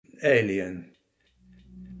alien.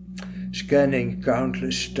 Scanning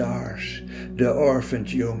countless stars, the orphaned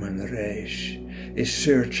human race is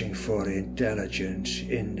searching for intelligence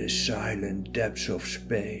in the silent depths of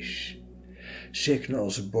space.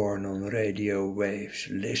 Signals born on radio waves,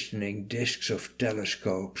 listening discs of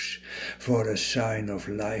telescopes, for a sign of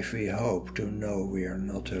life we hope to know we are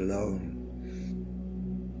not alone.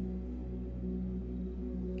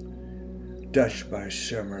 Touched by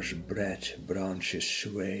summer's breath, branches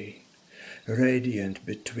sway. Radiant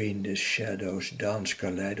between the shadows dance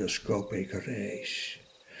kaleidoscopic rays.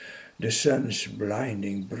 The sun's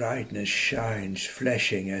blinding brightness shines,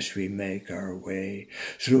 flashing as we make our way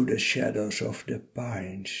through the shadows of the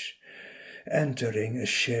pines. Entering a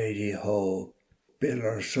shady hall,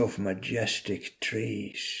 pillars of majestic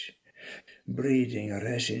trees, breathing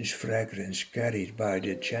resin's fragrance carried by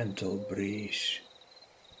the gentle breeze.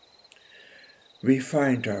 We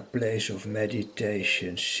find our place of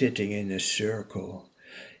meditation sitting in a circle,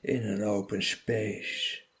 in an open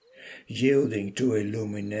space, yielding to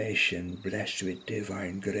illumination blessed with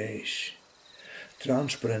divine grace.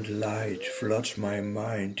 Transparent light floods my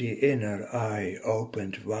mind, the inner eye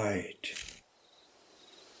opened wide.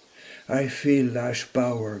 I feel life's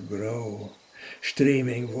power grow,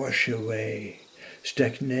 streaming wash away,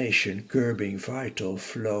 stagnation curbing vital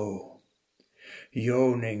flow.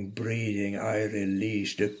 Yawning, breathing, I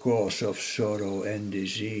release the cause of sorrow and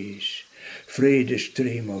disease. Free the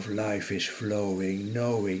stream of life is flowing,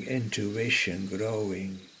 knowing, intuition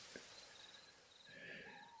growing.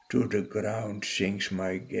 To the ground sinks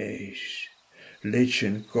my gaze,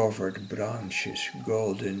 lichen-covered branches,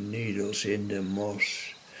 golden needles in the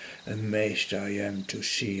moss. Amazed I am to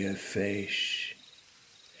see a face.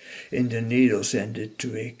 In the needles and the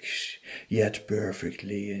twigs, yet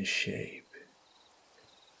perfectly in shape.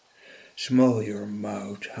 Small your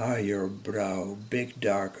mouth, high your brow, big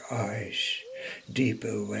dark eyes, deep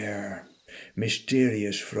aware,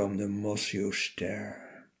 mysterious from the moss you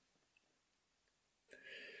stare.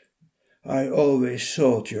 I always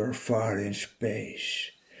thought you're far in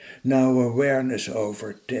space. Now awareness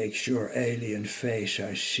overtakes your alien face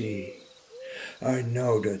I see. I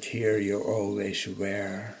know that here you always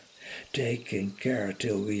were, taking care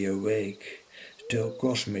till we awake, till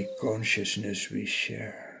cosmic consciousness we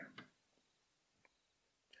share.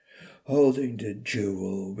 Holding the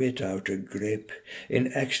jewel without a grip,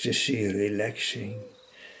 in ecstasy relaxing,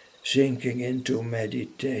 sinking into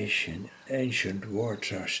meditation, ancient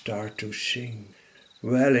words I start to sing,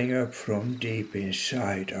 welling up from deep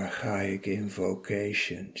inside archaic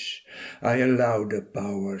invocations. I allow the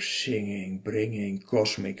power singing, bringing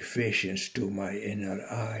cosmic visions to my inner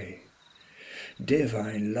eye.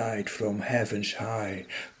 Divine light from heavens high,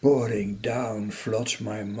 pouring down, floods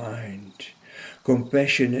my mind.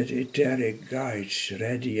 Compassionate etheric guides,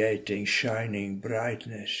 radiating shining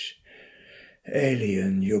brightness.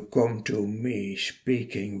 Alien, you come to me,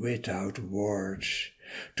 speaking without words,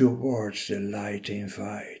 towards the light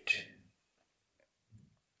invite.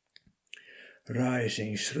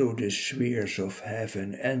 Rising through the spheres of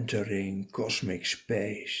heaven, entering cosmic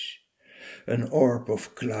space, an orb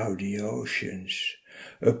of cloudy oceans,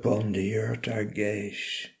 upon the earth I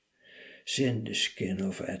gaze. Thin the skin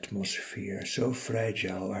of atmosphere, so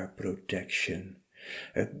fragile our protection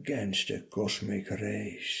against the cosmic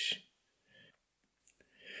rays.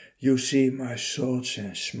 You see my thoughts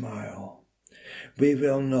and smile. We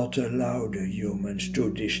will not allow the humans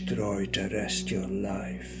to destroy terrestrial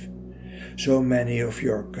life. So many of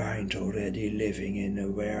your kind already living in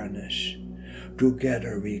awareness.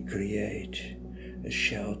 Together we create a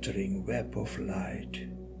sheltering web of light.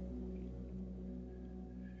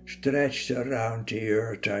 Stretched around the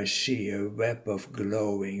earth I see a web of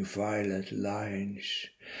glowing violet lines.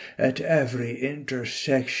 At every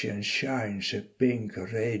intersection shines a pink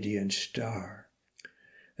radiant star.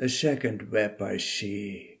 A second web I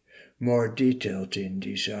see, more detailed in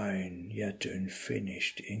design, yet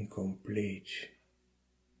unfinished, incomplete.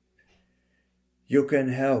 You can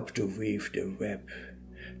help to weave the web,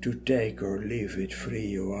 to take or leave it free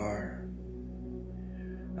you are.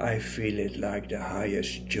 I feel it like the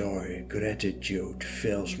highest joy, gratitude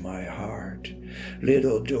fills my heart.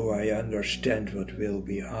 Little do I understand what will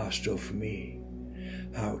be asked of me,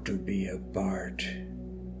 how to be a part.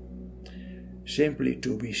 Simply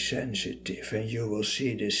to be sensitive and you will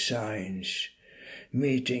see the signs,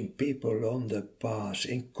 meeting people on the path,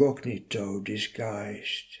 incognito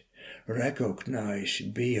disguised. Recognize,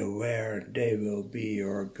 be aware, they will be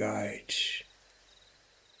your guides.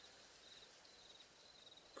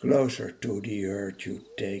 Closer to the earth you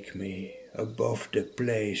take me, above the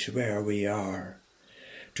place where we are,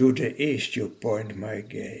 To the east you point my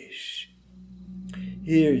gaze.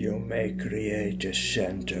 Here you may create a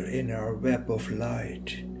center in our web of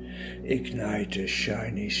light, ignite a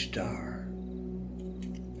shiny star.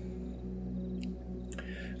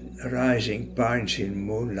 Rising pines in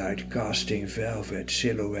moonlight casting velvet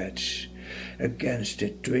silhouettes against the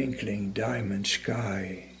twinkling diamond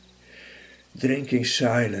sky. Drinking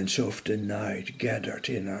silence of the night, gathered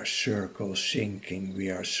in our circle, sinking we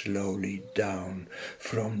are slowly down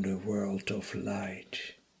from the world of light.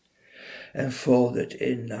 Enfolded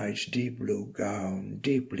in night's deep blue gown,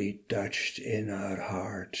 deeply touched in our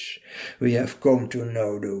hearts, we have come to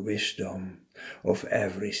know the wisdom of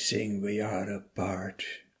everything we are a part.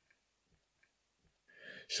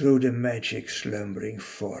 Through the magic slumbering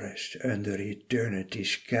forest, under eternity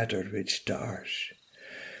scattered with stars,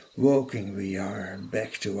 walking we are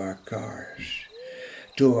back to our cars.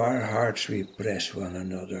 To our hearts we press one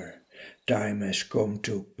another, time has come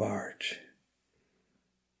to part.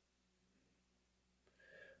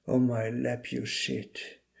 On my lap you sit,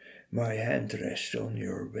 my hand rests on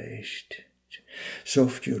your waist.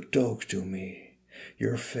 Soft you talk to me,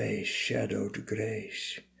 your face shadowed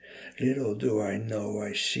grace. Little do I know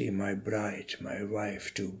I see my bride, my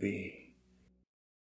wife to be.